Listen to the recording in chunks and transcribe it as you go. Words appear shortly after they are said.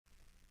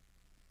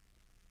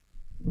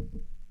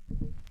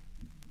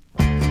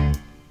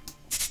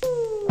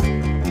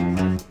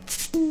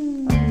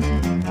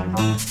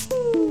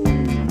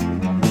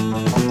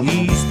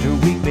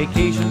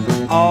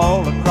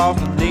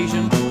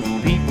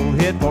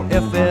or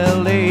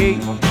FLA.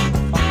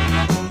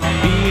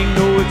 Being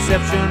no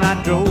exception,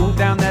 I drove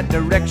down that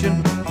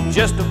direction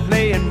just to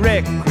play and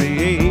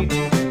recreate.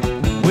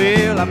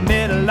 Well, I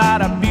met a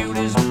lot of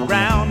beauties,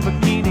 brown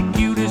bikini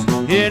cuties,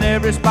 in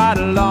every spot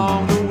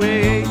along the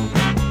way.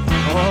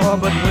 Oh,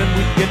 but when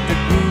we get to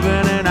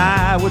grooving and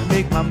I would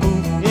make my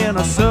move in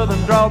a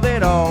southern drawl,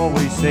 they'd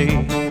always say,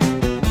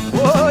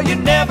 "Whoa, you're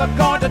never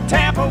going to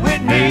Tampa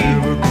with me.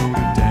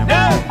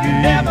 No,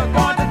 you're never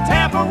going to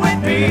Tampa with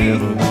me.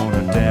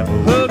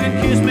 Hug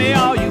and kiss me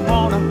all you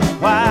wanna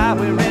while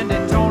we're in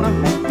Daytona,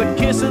 but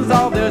kissing's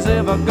all there's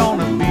ever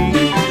gonna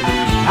be."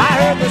 I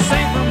heard the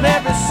same from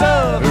every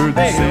southern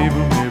belle,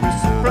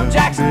 from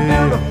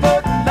Jacksonville to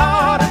Fort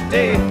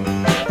Lauderdale.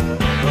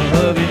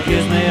 Hug and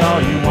kiss me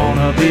all you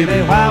wanna,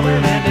 baby, while we're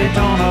in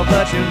Daytona,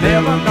 but you're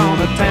never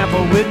gonna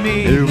Tampa with me.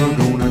 Never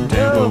gonna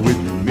Tampa with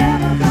me.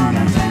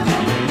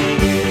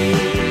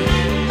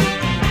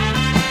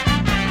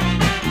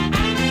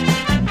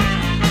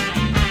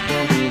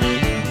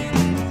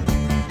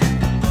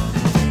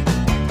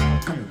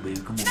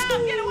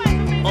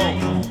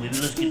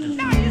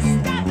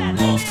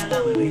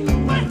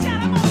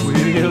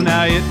 Well,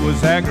 now it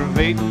was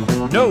aggravating,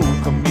 no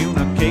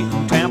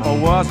communicating. Tampa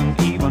wasn't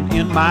even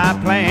in my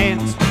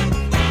plans.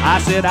 I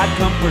said I'd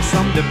come for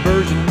some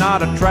diversion,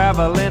 not a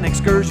traveling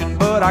excursion,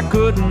 but I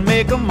couldn't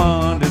make them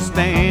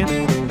understand.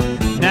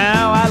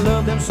 Now I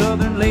love them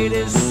southern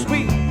ladies,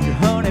 sweet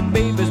honey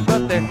babies,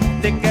 but they're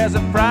thick as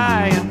a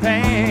frying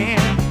pan.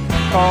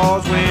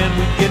 Cause when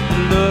we get to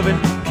loving,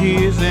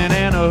 kissing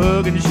and a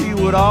hugging, she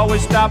would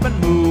always stop and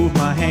move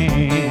my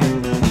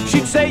hand.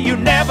 She'd say, "You're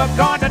never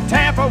going to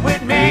Tampa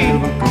with me.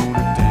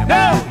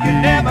 No,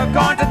 you're never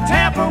going to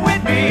Tampa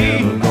with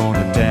me.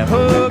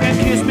 Hug and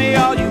kiss me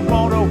all you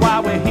want to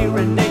while we're here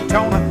in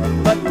Daytona,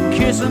 but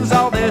kissing's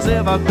all there's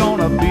ever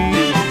gonna be."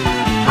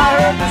 I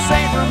heard the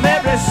same from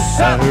every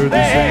southern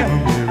belle,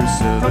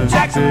 from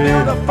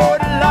Jacksonville to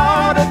Fort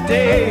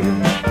Lauderdale.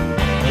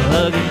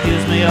 Hug and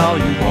kiss me all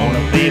you want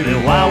to, baby,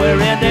 while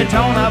we're in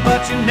Daytona,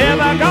 but you're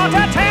never going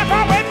to Tampa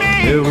with me.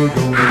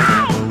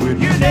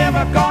 You're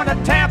never going to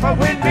Tampa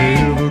with me.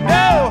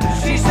 No,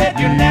 she said,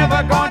 "You're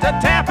never going to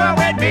Tampa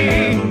with me."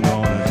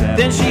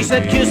 Then she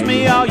said, "Kiss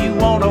me all you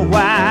want to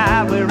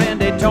while we're in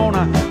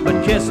Daytona,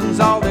 but kissing's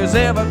all there's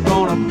ever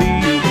gonna be."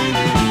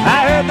 I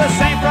heard the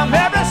same from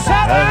every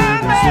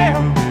southern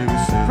belle,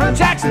 from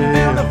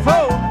Jacksonville to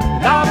Fort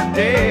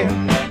Lauderdale.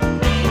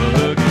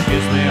 Hug and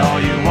kiss me all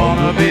you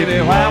wanna, baby,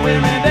 while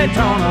we're in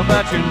Daytona,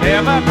 but you're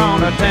never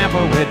gonna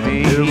Tampa with me.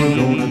 Never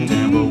gonna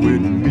Tampa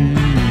with me.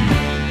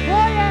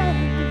 Oh, yeah.